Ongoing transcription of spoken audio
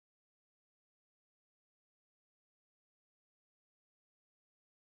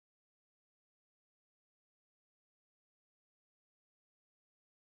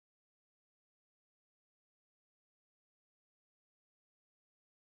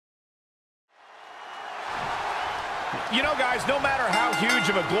You know, guys, no matter how huge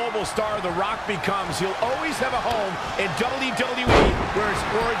of a global star The Rock becomes, he'll always have a home in WWE where his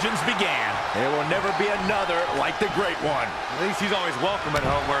origins began. There will never be another like the great one. At least he's always welcome at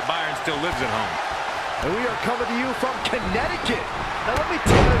home where Byron still lives at home. And we are coming to you from Connecticut. Now let me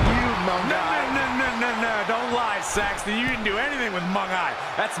tell you, Mungai. No, don't lie, Saxton. You didn't do anything with Mungai.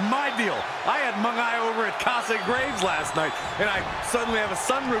 That's my deal. I had Mungai over at Casa Graves last night, and I suddenly have a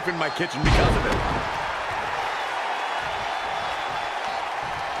sunroof in my kitchen because of it.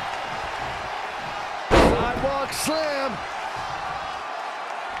 Sidewalk slam.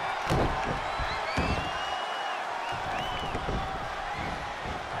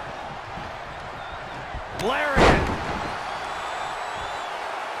 Lariat.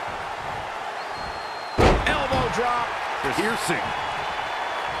 Elbow drop. Piercing.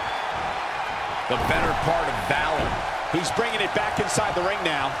 The better part of valor. He's bringing it back inside the ring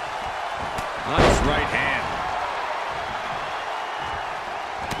now. Nice right hand.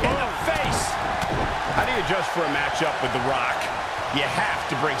 In the face. How do you adjust for a matchup with The Rock? You have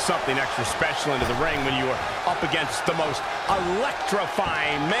to bring something extra special into the ring when you are up against the most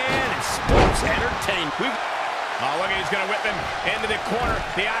electrifying man in sports entertainment. Oh, look, he's going to whip him into the corner.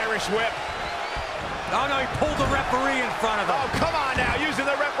 The Irish whip. Oh, no, he pulled the referee in front of him. Oh, come on now, using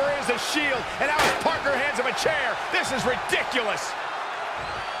the referee as a shield. And now his partner hands him a chair. This is ridiculous.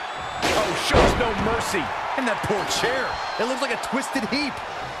 Oh, shows no mercy. And that poor chair. It looks like a twisted heap.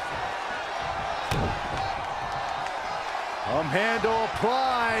 Handle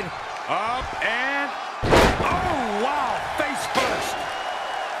applied. Up and... Oh, wow, face first.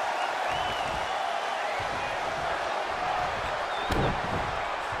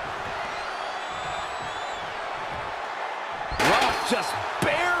 Rock just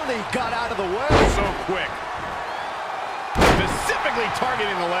barely got out of the way. So quick. Specifically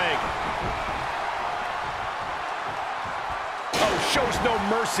targeting the leg. Oh, shows no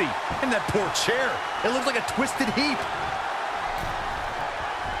mercy. And that poor chair. It looks like a twisted heap.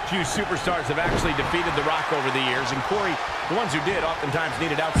 Few superstars have actually defeated The Rock over the years, and Corey, the ones who did oftentimes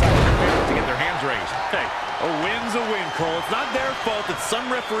needed outside interference to get their hands raised. Hey, a win's a win, Cole. It's not their fault that some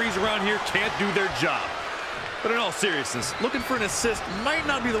referees around here can't do their job. But in all seriousness, looking for an assist might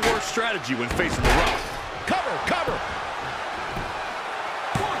not be the worst strategy when facing The Rock. Cover!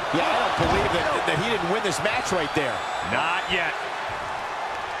 Yeah, I don't believe that he didn't win this match right there. Not yet.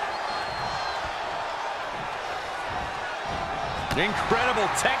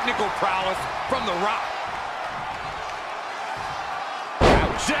 Incredible technical prowess from The Rock.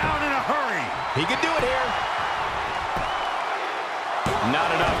 Ouch. Down in a hurry. He could do it here.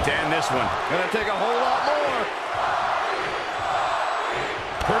 Not enough to end this one. Gonna take a whole lot more.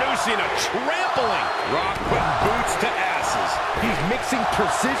 Producing a trampling. Rock putting boots to asses. He's mixing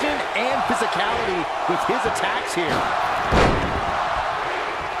precision and physicality with his attacks here.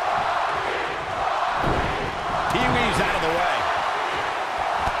 He weaves out of the way.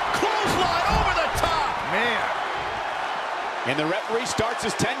 Clothesline over the top. Man. And the referee starts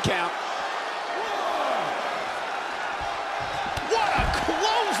his 10 count. What a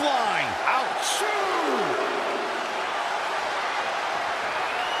clothesline. Ouch.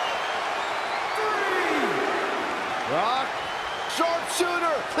 Rock,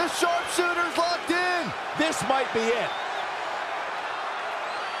 sharpshooter. The sharpshooter's locked in. This might be it.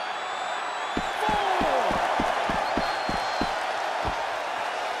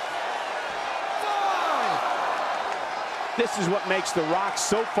 This is what makes The Rock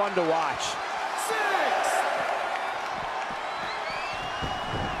so fun to watch. 6.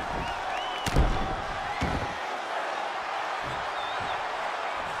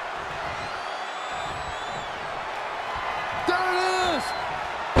 There it is!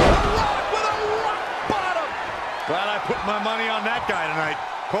 The Rock with a rock bottom! Glad I put my money on that guy tonight.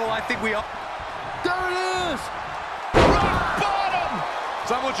 Cole, I think we all... There it is! Rock bottom!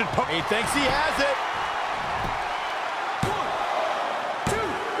 Someone should put... He thinks he has it.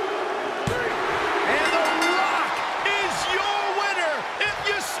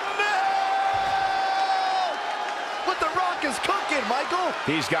 Is cooking, Michael.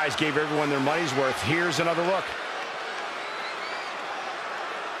 These guys gave everyone their money's worth. Here's another look.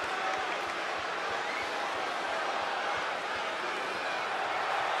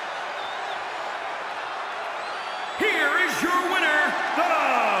 Here is your winner, The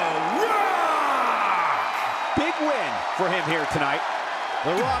Rock! Big win for him here tonight.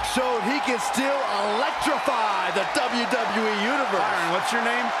 The Rock showed he can still electrify the WWE Universe. Byron, what's your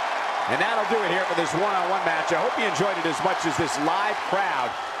name? And that'll do it here for this one-on-one match. I hope you enjoyed it as much as this live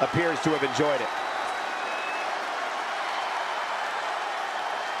crowd appears to have enjoyed it.